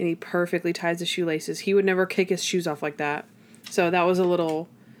shoes and he perfectly ties the shoelaces. He would never kick his shoes off like that. So that was a little...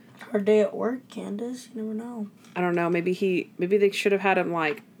 Hard day at work, Candace. You never know. I don't know. Maybe they should have had him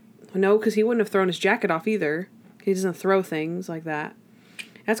like... No, because he wouldn't have thrown his jacket off either. He doesn't throw things like that.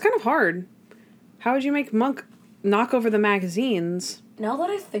 That's kind of hard. How would you make Monk knock over the magazines? Now that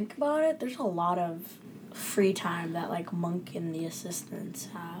I think about it, there's a lot of free time that, like, Monk and the assistants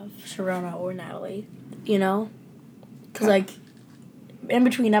have. Sharona or Natalie. You know? Because, like, in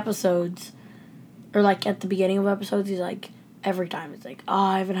between episodes, or, like, at the beginning of episodes, he's like... Every time it's like,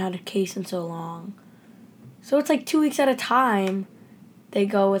 I haven't had a case in so long. So it's like 2 weeks at a time, they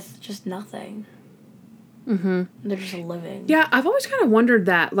go with just nothing. Mm-hmm. They're just living. Yeah, I've always kind of wondered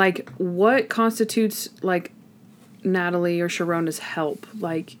that. Like, what constitutes, like, Natalie or Sharona's help?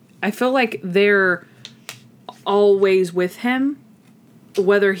 Like, I feel like they're always with him,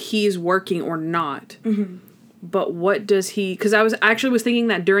 whether he's working or not. Mm-hmm. But what does he... Because I was thinking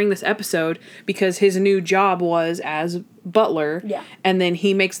that during this episode, because his new job was as butler. Yeah. And then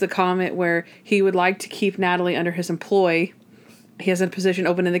he makes the comment where he would like to keep Natalie under his employ. He has a position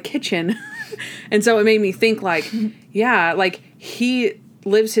open in the kitchen. And so it made me think, like, yeah, like, he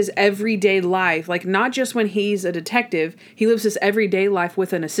lives his everyday life. Like, not just when he's a detective. He lives his everyday life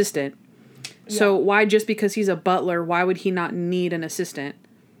with an assistant. Yeah. So why, just because he's a butler, why would he not need an assistant?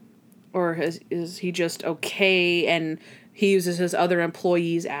 Or is he just okay and he uses his other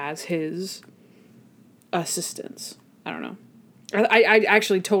employees as his assistants? I don't know. I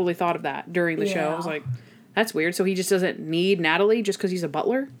actually totally thought of that during the show. I was like, that's weird. So he just doesn't need Natalie just because he's a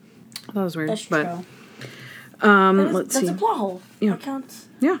butler? That was weird. That's but, true. Let's see. That's a plot hole. Yeah. That counts.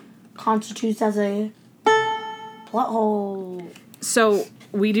 Yeah. Constitutes as a plot hole. So...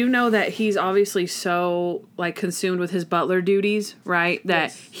 We do know that he's obviously so, like, consumed with his butler duties, right?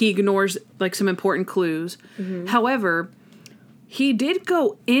 That he ignores, like, some important clues. Mm-hmm. However, he did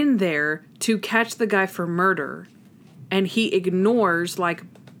go in there to catch the guy for murder. And he ignores, like,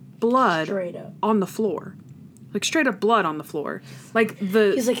 blood on the floor. Like, straight up blood on the floor. Like,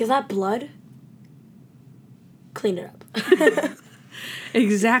 He's like, is that blood? Clean it up.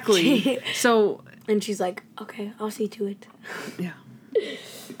 Exactly. So... And she's like, okay, I'll see to it. Yeah.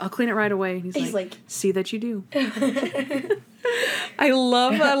 I'll clean it right away. He's like, see that you do. I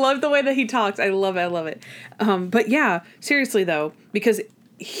love the way that he talks. I love it. But yeah, seriously though, because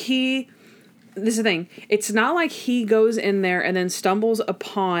this is the thing. It's not like he goes in there and then stumbles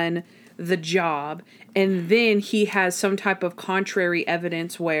upon the job and then he has some type of contrary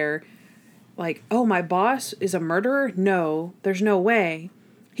evidence where like, oh, my boss is a murderer? No, there's no way.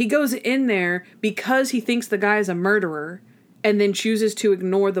 He goes in there because he thinks the guy is a murderer and then chooses to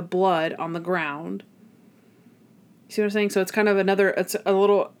ignore the blood on the ground. You see what I'm saying? So it's kind of it's a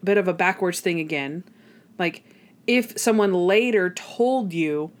little bit of a backwards thing again. Like, if someone later told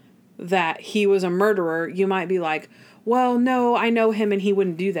you that he was a murderer, you might be like, well, no, I know him and he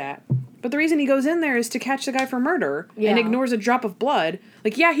wouldn't do that. But the reason he goes in there is to catch the guy for murder and ignores a drop of blood.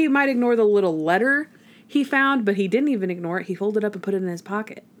 Like, yeah, he might ignore the little letter he found, but he didn't even ignore it. He folded it up and put it in his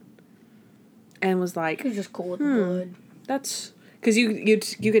pocket. And was like... He's just cool with the blood. That's... Because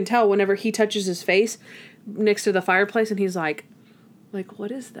you can tell whenever he touches his face next to the fireplace and he's like,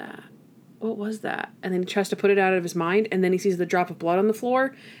 what is that? What was that? And then he tries to put it out of his mind and then he sees the drop of blood on the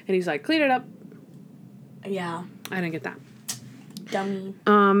floor and he's like, clean it up. Yeah. I didn't get that. Dummy.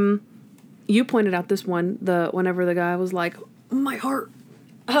 You pointed out this one, whenever the guy was like, my heart.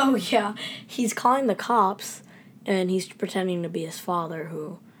 Oh, yeah. He's calling the cops, and he's pretending to be his father,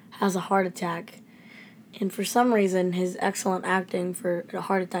 who has a heart attack. And for some reason, his excellent acting for a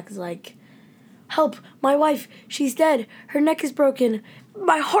heart attack is like, help, my wife, she's dead. Her neck is broken.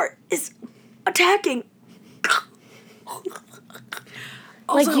 My heart is attacking.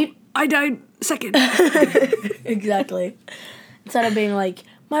 Also, I died second. Exactly. Instead of being like,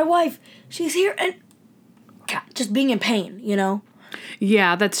 my wife, she's here, and just being in pain, you know?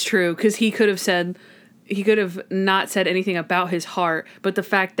 Yeah, that's true, because he could have not said anything about his heart, but the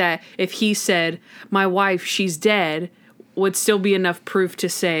fact that if he said, my wife, she's dead, would still be enough proof to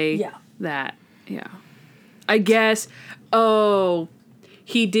say that. Yeah. I guess,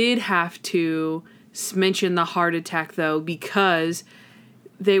 he did have to mention the heart attack, though, because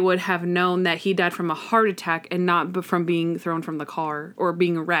they would have known that he died from a heart attack and not from being thrown from the car or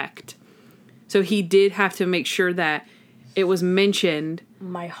being wrecked. So he did have to make sure that it was mentioned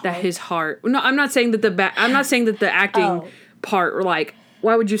that his heart. No, I'm not saying that the acting part, like,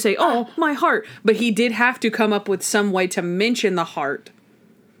 why would you say, my heart? But he did have to come up with some way to mention the heart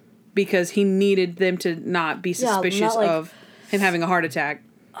because he needed them to not be suspicious of him having a heart attack.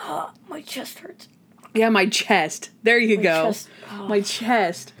 My chest hurts. Yeah, my chest. There you go. My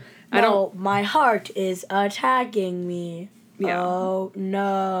chest. No, my heart is attacking me. Yeah. Oh,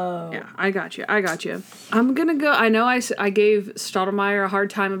 no. Yeah, I got you. I'm going to go. I know I gave Stottlemyre a hard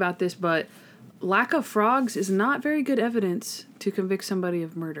time about this, but lack of frogs is not very good evidence to convict somebody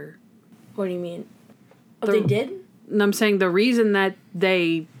of murder. What do you mean? They did? I'm saying the reason that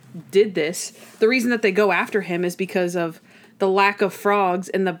they did this, the reason that they go after him is because of the lack of frogs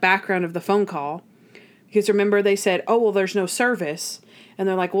in the background of the phone call. Because remember they said, there's no service. And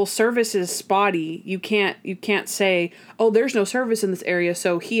they're like, well, service is spotty. You can't say, there's no service in this area.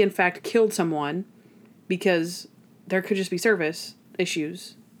 So he, in fact, killed someone because there could just be service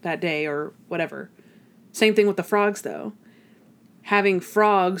issues that day or whatever. Same thing with the frogs, though. Having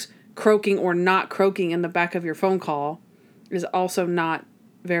frogs croaking or not croaking in the back of your phone call is also not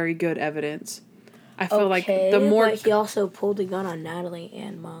very good evidence. I feel like the more... But he also pulled a gun on Natalie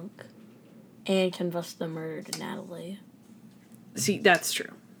and Monk. And confessed the murder to Natalie. See, that's true.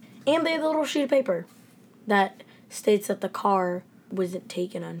 And they had the little sheet of paper that states that the car wasn't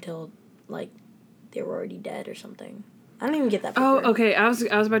taken until, they were already dead or something. I don't even get that paper. Oh, okay. I was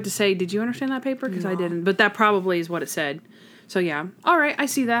about to say, did you understand that paper? Because I didn't. But that probably is what it said. So, yeah. All right, I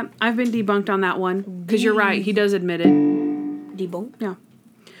see that. I've been debunked on that one. Because you're right. He does admit it. Debunked? Yeah.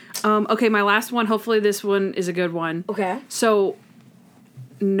 Okay, my last one. Hopefully this one is a good one. Okay. So...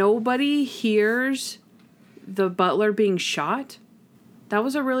 Nobody hears the butler being shot. That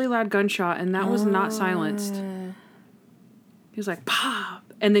was a really loud gunshot, and that was not silenced. He was like, pop!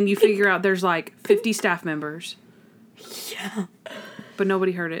 And then you figure out there's 50 staff members. Yeah. But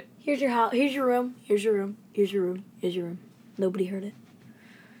nobody heard it. Here's your house. Here's your room. Here's your room. Here's your room. Here's your room. Nobody heard it.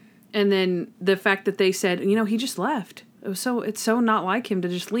 And then the fact that they said, he just left. It's so not like him to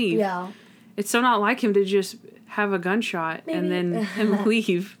just leave. Yeah. It's so not like him to just have a gunshot and then him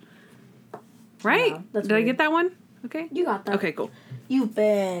leave. Right? Yeah, Did I get that one? Okay. You got that. Okay, cool. You've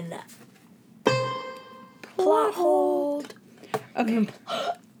been plot hold. Okay.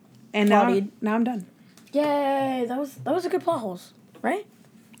 And now I'm done. Yay! That was a good plot holes, right?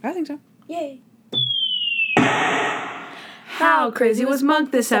 I think so. Yay. How crazy was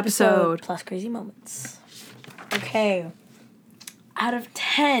Monk this episode? Plus crazy moments. Okay. Out of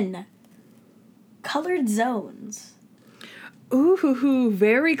 10 colored zones. Ooh,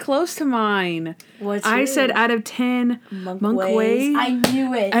 very close to mine. What's I yours? said out of 10 Monk Way. I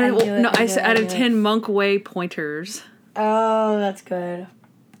knew it. I said out of 10 Monk Way pointers. Oh, that's good.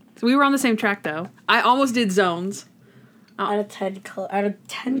 So we were on the same track though. I almost did zones. Out of 10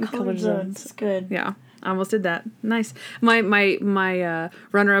 colored zones. That's good. Yeah, I almost did that. Nice. My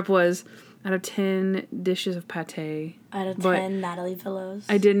runner up was out of 10 dishes of pate. Out of 10 Natalie pillows.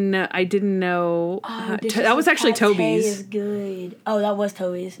 I didn't know. Oh, That was actually pate Toby's. Is good. Oh, that was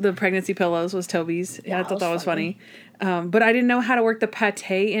Toby's. The pregnancy pillows was Toby's. Yeah, I thought that was funny. But I didn't know how to work the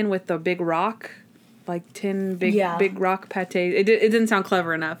pate in with the big rock, like 10 big rock pate. It didn't sound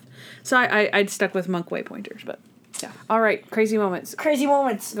clever enough, so I'd stuck with Monk Way pointers. But yeah, all right, crazy moments. Crazy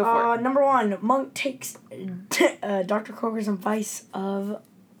moments. Go for it. Number 1, Monk takes Dr. Kroger's advice of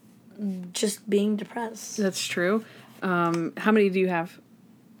just being depressed. That's true. How many do you have?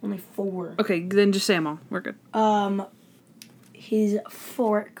 Only 4. Okay, then just say them all. We're good. His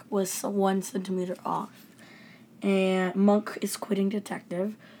fork was 1 centimeter off. And Monk is quitting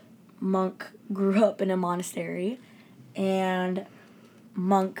detective. Monk grew up in a monastery. And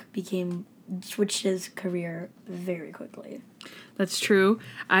Monk switched his career very quickly. That's true.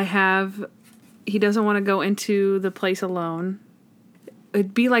 He doesn't want to go into the place alone.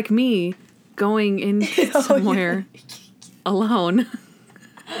 It'd be like me going in somewhere alone.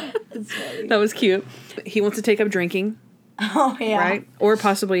 That's funny. That was cute. He wants to take up drinking. Oh, yeah. Right? Or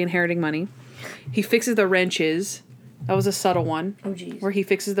possibly inheriting money. He fixes the wrenches. That was a subtle one. Oh, jeez. Where he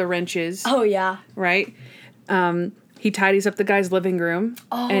fixes the wrenches. Oh, yeah. Right? He tidies up the guy's living room.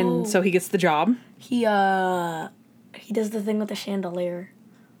 Oh. And so he gets the job. He does the thing with the chandelier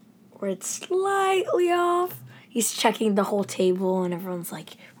where it's slightly off. He's checking the whole table and everyone's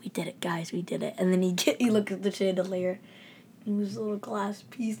like, "We did it, guys, we did it." And then he looks at the chandelier and moves a little glass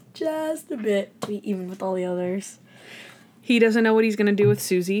piece just a bit to be even with all the others. He doesn't know what he's going to do with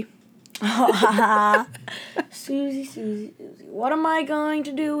Susie. Susie, what am I going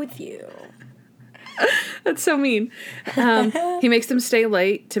to do with you? That's so mean. He makes them stay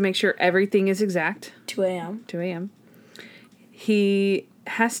late to make sure everything is exact. 2 a.m. 2 a.m. He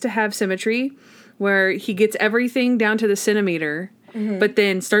has to have symmetry where he gets everything down to the centimeter, but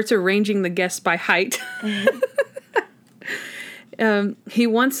then starts arranging the guests by height. He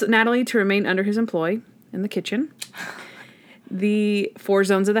wants Natalie to remain under his employ in the kitchen. The 4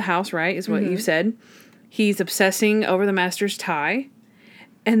 zones of the house, right, is what you said. He's obsessing over the master's tie.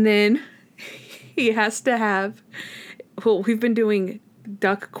 And then he has to have... Well, we've been doing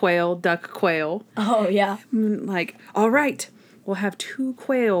duck, quail. Oh, yeah. Like, all right, we'll have 2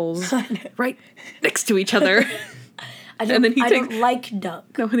 quails right next to each other. I don't like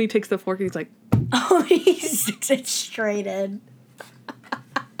duck. No, when he takes the fork and he's like... Oh, he sticks it straight in.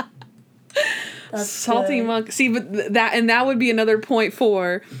 That's Salty good. Monk. See, but that would be another point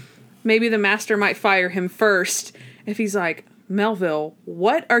for maybe the master might fire him first if he's like, "Melville,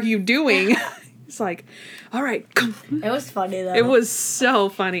 what are you doing?" He's like, "All right, come." It was funny, though. It was so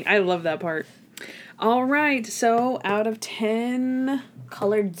funny. I love that part. All right, so out of 10.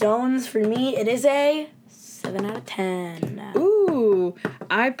 Colored zones, for me, it is a 7 out of 10. Ooh,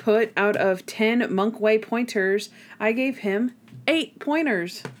 I put out of 10 Monk Way pointers, I gave him 8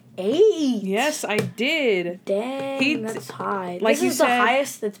 pointers. 8? Yes, I did. Dang, that's high. Like this you is said, the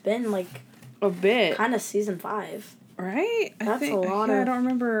highest it's been, like, a bit. kind of season 5. Right? That's a lot I don't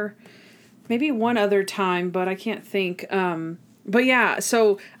remember. Maybe one other time, but I can't think. But yeah,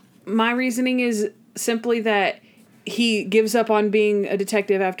 so my reasoning is simply that he gives up on being a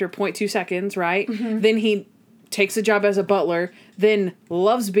detective after 0.2 seconds, right? Mm-hmm. Then he takes a job as a butler, then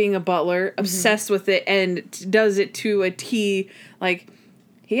loves being a butler, obsessed with it, and does it to a T. Like,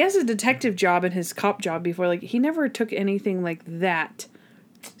 he has a detective job and his cop job before. Like, he never took anything like that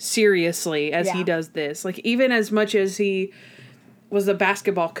seriously as he does this. Like, even as much as he was a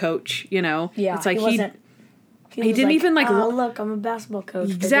basketball coach, you know? Yeah, it's like he didn't like, even, like... Oh, look, I'm a basketball coach.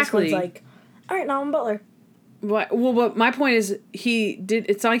 Exactly. But this one's like, all right, now I'm a butler. But my point is,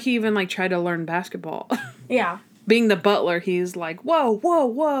 it's not like he even, like, tried to learn basketball. Yeah. Being the butler, he's like,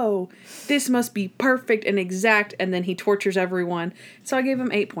 whoa, this must be perfect and exact, and then he tortures everyone. So I gave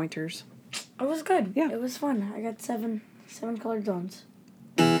him 8 pointers. It was good. Yeah. It was fun. I got 7 colored zones.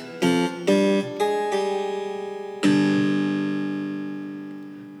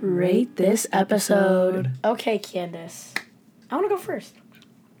 Rate this episode. Okay, Candace. I want to go first.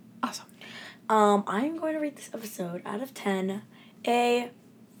 Awesome. I'm going to rate this episode out of 10 a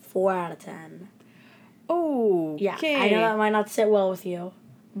 4 out of 10. Oh, Yeah, I know that might not sit well with you,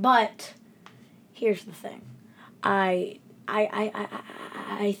 but here's the thing. I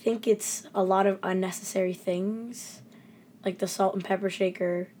think it's a lot of unnecessary things, like the salt and pepper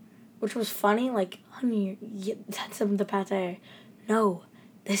shaker, which was funny. Like, honey, that's the pate. No,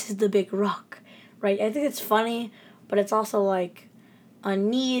 this is the big rock, right? I think it's funny, but it's also like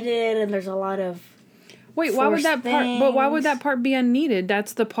unneeded, and there's a lot of wait. Why would that part? But why would that part be unneeded?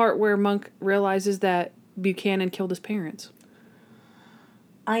 That's the part where Monk realizes that Buchanan killed his parents.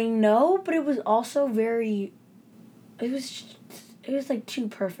 I know, but it was also very. It was like too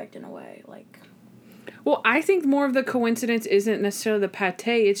perfect in a way, like. Well, I think more of the coincidence isn't necessarily the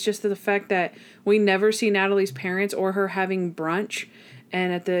pate. It's just the fact that we never see Natalie's parents or her having brunch,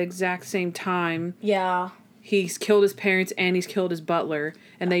 and at the exact same time, Yeah. he's killed his parents and he's killed his butler,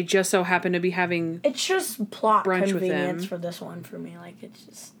 and they just so happen to be having. It's just plot brunch convenience with for this one for me. Like, it's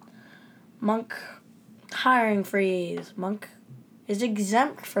just Monk hiring freeze. Monk is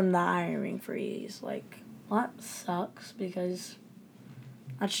exempt from the hiring freeze. Like, that sucks because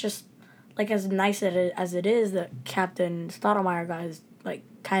that's just like as nice as it is that Captain Stottlemyre got his like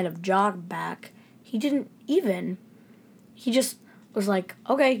kind of job back. He didn't even. He just was like,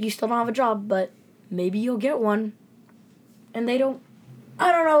 okay, you still don't have a job, but maybe you'll get one. And they don't.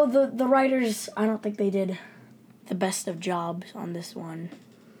 I don't know, the writers, I don't think they did the best of jobs on this one.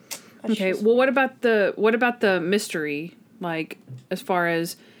 That's Okay, well, what about the mystery? Like, as far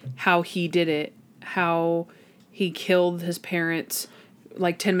as how he did it, how he killed his parents,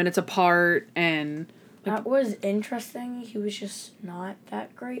 like 10 minutes apart, and that was interesting. He was just not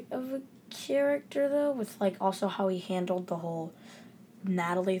that great of a character, though, with like also how he handled the whole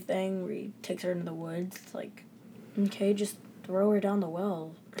Natalie thing, where he takes her into the woods. It's like, okay, just throw her down the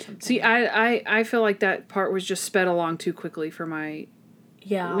well or something. See, I feel like that part was just sped along too quickly for my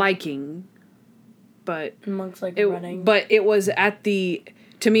liking. But Monk's like running. But it was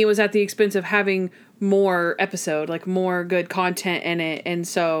to me, it was at the expense of having more episode, like more good content in it. And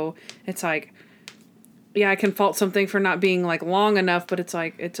so it's like, yeah, I can fault something for not being like long enough, but it's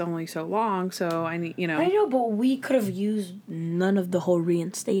like, it's only so long. So I need, I know, but we could have used none of the whole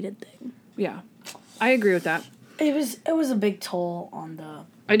reinstated thing. Yeah, I agree with that. It was a big toll on the.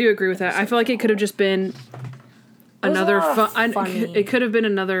 I do agree with that. I feel like it could have just been another fun. It could have been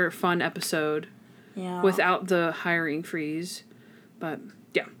another fun episode. Yeah. Without the hiring freeze, but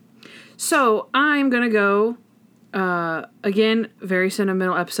yeah. So I'm gonna go. Again, very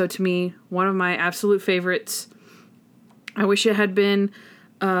sentimental episode to me. One of my absolute favorites. I wish it had been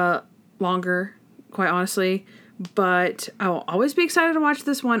longer, quite honestly, but I will always be excited to watch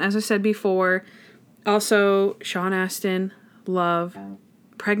this one. As I said before. Also, Sean Astin, love.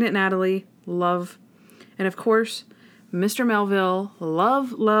 Pregnant Natalie, love. And of course, Mr. Melville,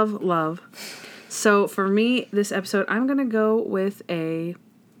 love, love, love. So for me, this episode, I'm going to go with a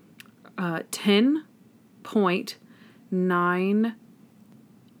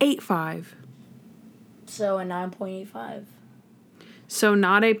 10.985. So a 9.85. So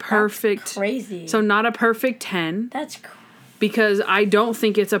not a perfect... That's crazy. So not a perfect 10. That's crazy. Because I don't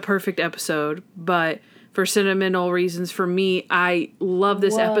think it's a perfect episode, but for sentimental reasons for me, I love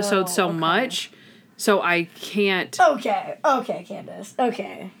this episode so much, so I can't... Okay, Candace,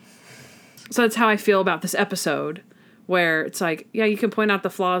 okay. So that's how I feel about this episode, where it's like, yeah, you can point out the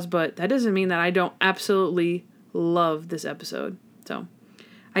flaws, but that doesn't mean that I don't absolutely love this episode. So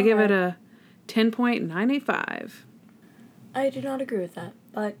I give it a 10.985. I do not agree with that,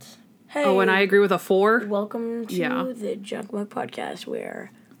 but... Hey, oh, and I agree with a 4? Welcome to the Junk Mug Podcast, where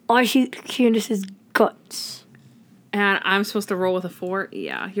I shoot Candace's guts. And I'm supposed to roll with a 4?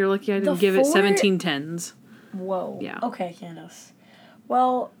 Yeah, you're lucky I didn't give it 17 tens. Whoa. Yeah. Okay, Candace.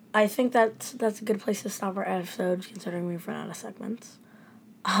 Well, I think that's a good place to stop our episode, considering we've run out of segments.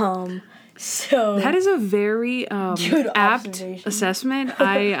 So... That is a very good apt assessment.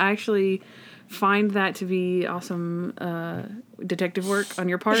 I actually find that to be awesome detective work on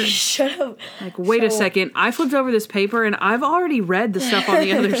your part. Shut up. Like, wait a second. I flipped over this paper and I've already read the stuff on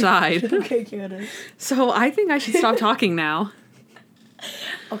the other side. Okay, Candace. So I think I should stop talking now.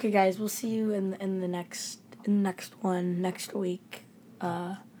 Okay, guys, we'll see you in the next one next week.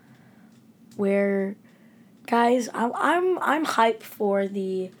 Where, guys, I'm hyped for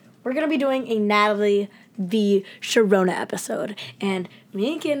we're gonna be doing a Natalie v. Sharona episode, and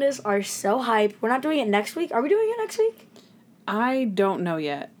me and Candace are so hyped. We're not doing it next week. Are we doing it next week? I don't know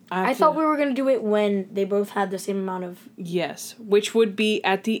yet. I thought we were going to do it when they both had the same amount of... Yes, which would be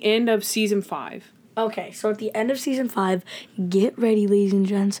at the end of season 5. Okay, so at the end of season 5, get ready, ladies and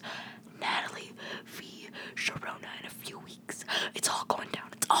gents. Natalie v. Sharona in a few weeks. It's all going down.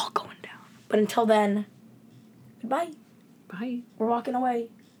 But until then, Goodbye. Bye. We're walking away.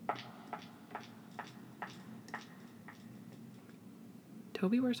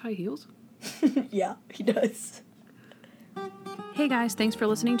 Toby wears high heels? Yeah, he does. Hey guys, thanks for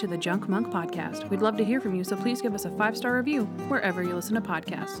listening to the Junk Monk podcast. We'd love to hear from you, so please give us a 5-star review wherever you listen to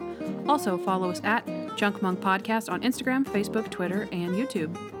podcasts. Also, follow us at Junk Monk Podcast on Instagram, Facebook, Twitter, and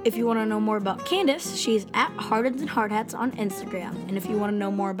YouTube. If you want to know more about Candace, she's at Hardens and Hardhats on Instagram. And if you want to know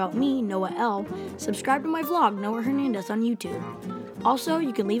more about me, Noah L., subscribe to my vlog, Noah Hernandez, on YouTube. Also,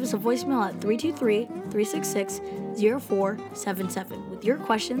 you can leave us a voicemail at 323-366-0477 with your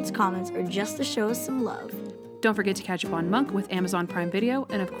questions, comments, or just to show us some love. Don't forget to catch up on Monk with Amazon Prime Video,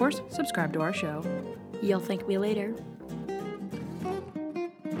 and of course, subscribe to our show. You'll thank me later.